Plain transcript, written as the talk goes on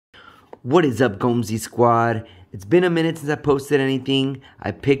What is up, Gomzi squad? It's been a minute since I posted anything. I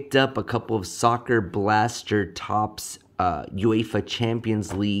picked up a couple of Soccer Blaster Tops Uefa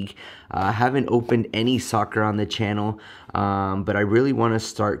Champions League. I haven't opened any soccer on the channel, but I really want to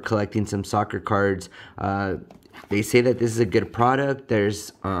start collecting some soccer cards. They say that this is a good product.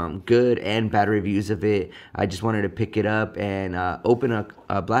 There's good and bad reviews of it. I just wanted to pick it up and open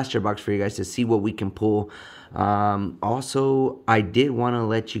a blaster box for you guys to see what we can pull. Also, I did want to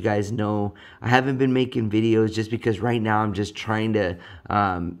let you guys know I haven't been making videos just because right now I'm just trying to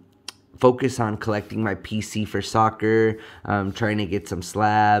focus on collecting my PC for soccer. I'm trying to get some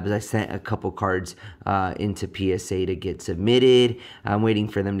slabs. I sent a couple cards into PSA to get submitted. I'm waiting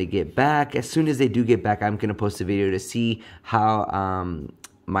for them to get back. As soon as they do get back, I'm going to post a video to see how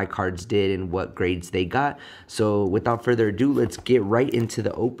my cards did and what grades they got. So without further ado, let's get right into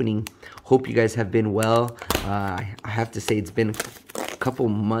the opening. Hope you guys have been well. I have to say it's been a couple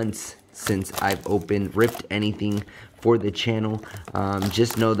months since I've ripped anything for the channel.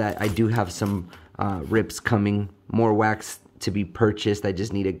 Just know that I do have some rips coming, more wax to be purchased. I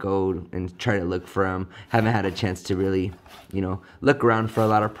just need to go and try to look for them. Haven't had a chance to really, look around for a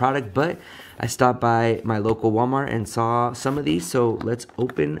lot of product, but I stopped by my local Walmart and saw some of these. So let's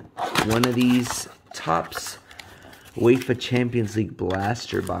open one of these Tops Uefa Champions League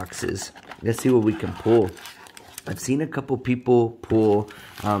blaster boxes. Let's see what we can pull. I've seen a couple people pull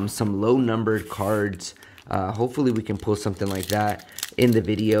some low numbered cards. Hopefully we can pull something like that in the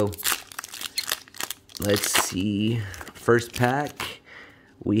video. Let's see. First pack,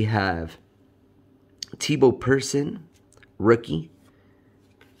 we have Thibaut Person, rookie.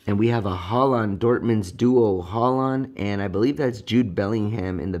 And we have a Haaland, Dortmund's duo, Haaland, and I believe that's Jude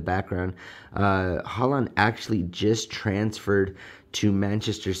Bellingham in the background. Haaland actually just transferred to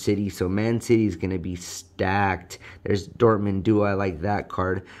Manchester City, so Man City is going to be stacked. There's Dortmund duo, I like that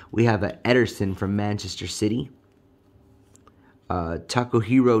card. We have a Ederson from Manchester City.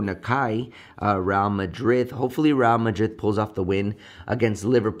 Takahiro Nakai, Real Madrid. Hopefully Real Madrid pulls off the win against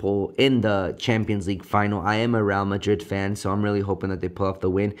Liverpool in the Champions League final. I am a Real Madrid fan, so I'm really hoping that they pull off the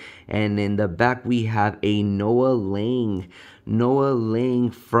win. And in the back, we have a Noah Lang. Noah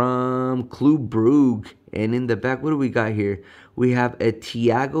Lang from Club Brugge. And in the back, what do we got here? We have a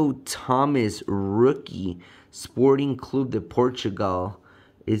Thiago Thomas rookie, Sporting Club de Portugal.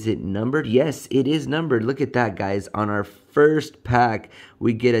 Is it numbered? Yes, it is numbered. Look at that, guys. On our first pack,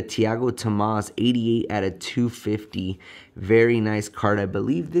 we get a Thiago Thomas 88 out of 250. Very nice card. I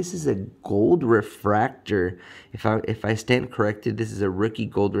believe this is a gold refractor. If I stand corrected, this is a rookie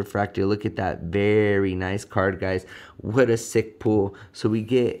gold refractor. Look at that. Very nice card, guys. What a sick pull. So we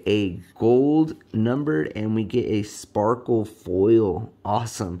get a gold numbered and we get a sparkle foil.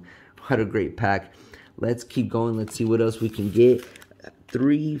 Awesome. What a great pack. Let's keep going. Let's see what else we can get.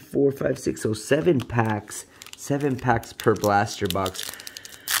 3, 4, 5, 6, so 7 packs. 7 packs per blaster box.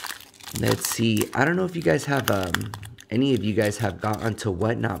 Let's see. I don't know if you guys have, any of you guys have got onto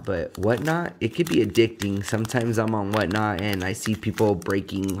Whatnot, but Whatnot, it could be addicting. Sometimes I'm on Whatnot and I see people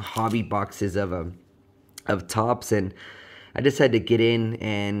breaking hobby boxes of tops, and I decided to get in,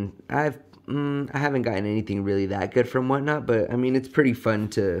 and I haven't gotten anything really that good from Whatnot, but I mean, it's pretty fun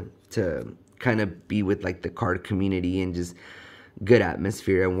to kind of be with like the card community and just good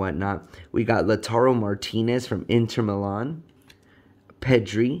atmosphere and whatnot. We got Lautaro Martinez from Inter Milan.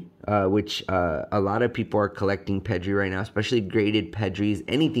 Pedri, which a lot of people are collecting Pedri right now, especially graded Pedris.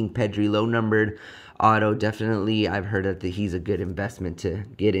 Anything Pedri, low numbered, auto, definitely. I've heard that he's a good investment to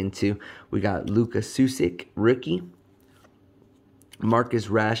get into. We got Luka Susic, rookie. Marcus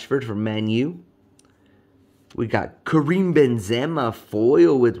Rashford from Man U. We got Karim Benzema,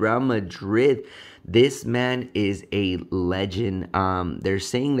 foil with Real Madrid. This man is a legend. They're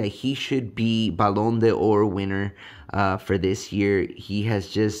saying that he should be Ballon d'Or winner for this year. He has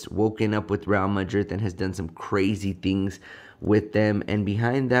just woken up with Real Madrid and has done some crazy things with them. And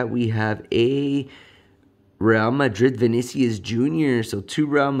behind that, we have a Real Madrid Vinicius Jr. So 2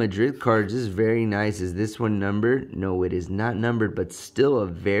 Real Madrid cards. This is very nice. Is this one numbered? No, it is not numbered, but still a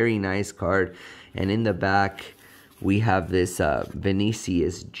very nice card. And in the back, we have this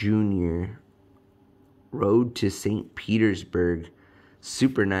Vinicius Jr. Road to St. Petersburg.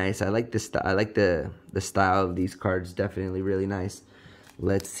 Super nice. I like this. I like the style of these cards. Definitely really nice.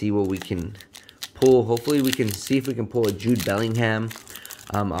 Let's see what we can pull. Hopefully we can see if we can pull a Jude Bellingham,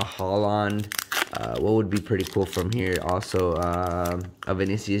 a Haaland. What would be pretty cool from here? Also, a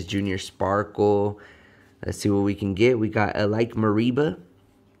Vinicius Jr. Sparkle. Let's see what we can get. We got a Mariba.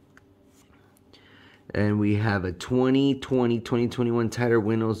 And we have a 2020-2021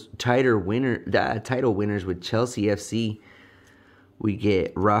 title winners with Chelsea FC. We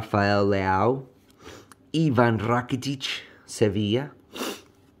get Rafael Leao, Ivan Rakitic, Sevilla,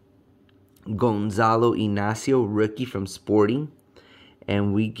 Gonzalo Inacio, rookie from Sporting.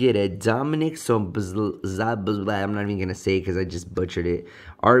 And we get a Dominic Sobzlab, I'm not even going to say it because I just butchered it.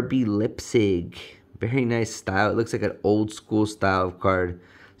 RB Leipzig. Very nice style. It looks like an old school style of card.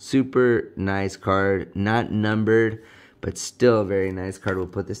 Super nice card. Not numbered, but still a very nice card. We'll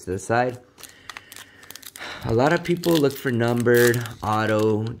put this to the side. A lot of people look for numbered,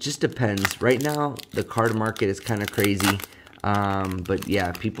 auto. Just depends. Right now, the card market is kind of crazy. But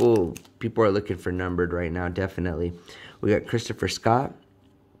yeah, people are looking for numbered right now, definitely. We got Christopher Scott.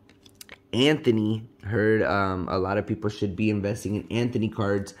 Anthony, heard a lot of people should be investing in Anthony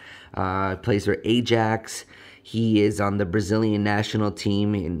cards. Plays for Ajax. He is on the Brazilian national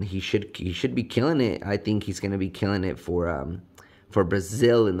team, and he should be killing it. I think he's going to be killing it for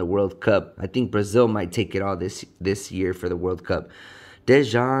Brazil in the World Cup. I think Brazil might take it all this year for the World Cup.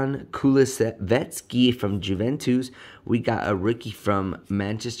 Dejan Kulusevski from Juventus. We got a rookie from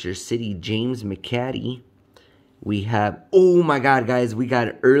Manchester City, James McCaddy. We have, oh my God, guys, we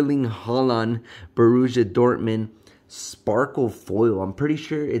got Erling Haaland, Borussia Dortmund, Sparkle Foil. I'm pretty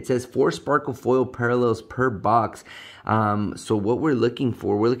sure it says 4 Sparkle Foil parallels per box. So what we're looking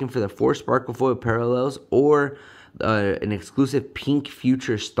for the 4 Sparkle Foil parallels or an exclusive pink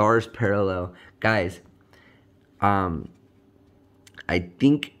Future Stars parallel. Guys, I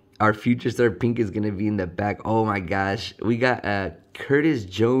think our Future Star pink is going to be in the back. Oh my gosh. We got a Curtis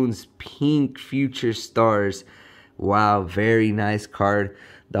Jones pink Future Stars. Wow, very nice card.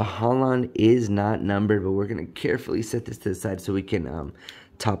 The Holland is not numbered, but we're going to carefully set this to the side so we can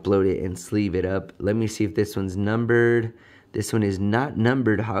top load it and sleeve it up. Let me see if this one's numbered. This one is not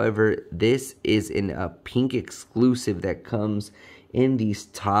numbered. However, this is in a pink exclusive that comes in these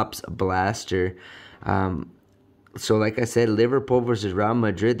Topps Blaster. So like I said, Liverpool versus Real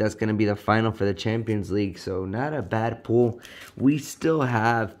Madrid, that's going to be the final for the Champions League. So not a bad pool. We still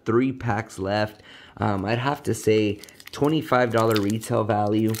have 3 packs left. I'd have to say $25 retail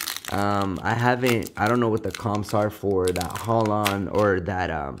value. I don't know what the comps are for that Haaland or that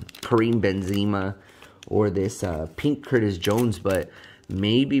Kareem Benzema or this pink Curtis Jones, but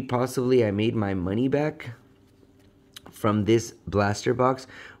maybe possibly I made my money back from this blaster box.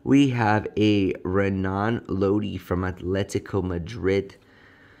 We have a Renan Lodi from Atletico Madrid.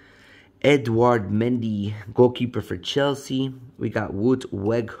 Edouard Mendy, goalkeeper for Chelsea. We got Wout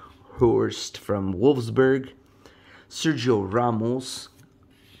Weghorst from Wolfsburg. Sergio Ramos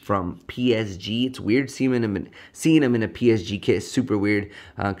from PSG. It's weird seeing him in a PSG kit. It's super weird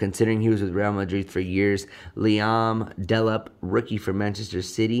considering he was with Real Madrid for years. Liam Delap, rookie for Manchester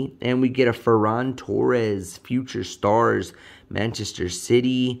City. And we get a Ferran Torres, Future Stars, Manchester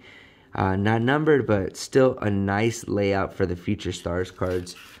City. Not numbered, but still a nice layout for the Future Stars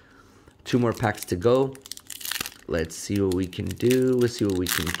cards. 2 more packs to go. Let's see what we can do. Let's see what we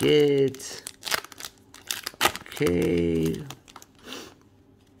can get. Okay.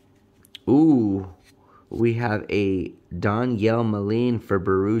 Ooh. We have a Daniel Malin for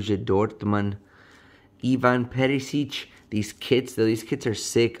Borussia Dortmund. Ivan Perisic. These kits are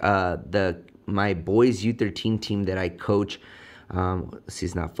sick. My boys U13 team that I coach.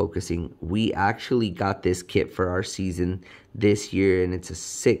 He's not focusing. We actually got this kit for our season this year, and it's a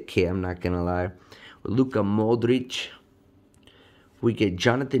sick kit, I'm not gonna lie. Luka Modric. We get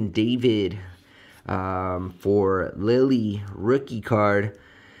Jonathan David for Lily, rookie card.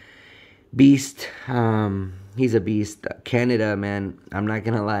 Beast. He's a beast. Canada, man. I'm not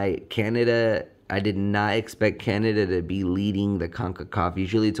gonna lie. Canada, I did not expect Canada to be leading the CONCACAF.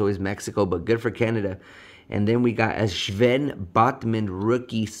 Usually it's always Mexico, but good for Canada. And then we got a Sven Botman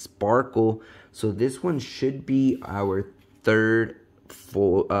rookie Sparkle. So this one should be our 3rd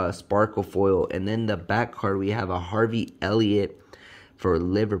Sparkle foil. And then the back card, we have a Harvey Elliott for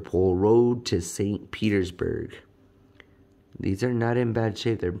Liverpool. Road to St. Petersburg. These are not in bad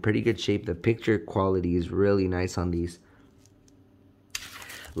shape. They're in pretty good shape. The picture quality is really nice on these.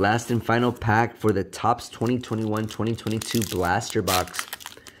 Last and final pack for the Topps 2021-2022 Blaster Box.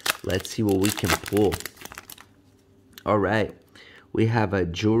 Let's see what we can pull. Alright. We have a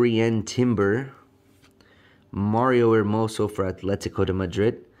Jurien Timber. Mario Hermoso for Atletico de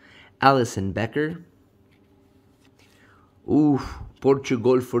Madrid. Alisson Becker.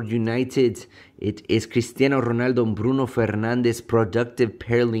 Portugal for United. It is Cristiano Ronaldo and Bruno Fernandes. Productive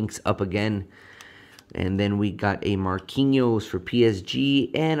pair links up again. And then we got a Marquinhos for PSG.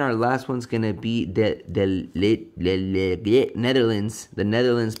 And our last one's going to be the Netherlands. The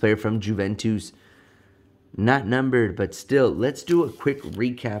Netherlands player from Juventus. Not numbered, but still. Let's do a quick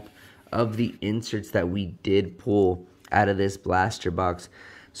recap of the inserts that we did pull. out of this blaster box.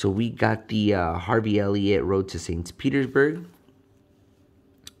 So we got the Harvey Elliott Road to St. Petersburg.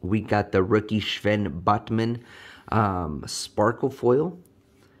 We got the rookie Sven Botman Sparkle Foil.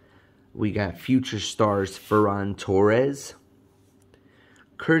 We got Future Stars Ferran Torres.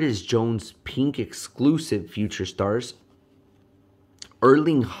 Curtis Jones Pink Exclusive Future Stars.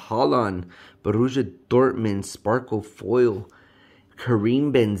 Erling Haaland Borussia Dortmund Sparkle Foil.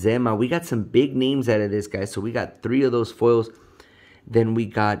 Karim Benzema. We got some big names out of this, guys. So we got 3 of those foils. Then we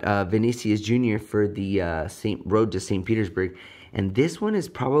got Vinicius Jr. for the Road to St. Petersburg. And this one is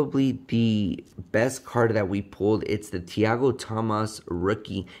probably the best card that we pulled. It's the Thiago Thomas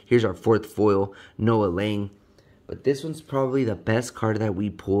rookie. Here's our 4th foil, Noah Lang. But this one's probably the best card that we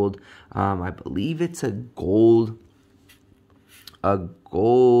pulled. I believe it's a gold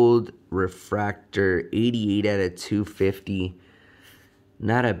refractor, 88 out of 250.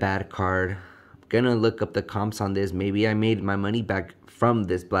 Not a bad card. I'm gonna look up the comps on this. Maybe I made my money back from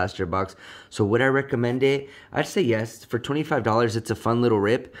this blaster box. So would I recommend it? I'd say yes. For $25, it's a fun little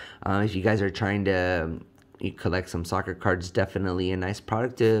rip. If you guys are trying to collect some soccer cards, definitely a nice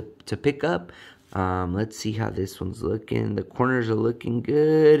product to pick up. Let's see how this one's looking. The corners are looking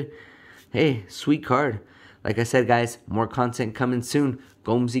good. Hey, sweet card. Like I said, guys, more content coming soon.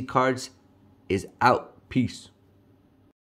 Gomzi Cards is out. Peace.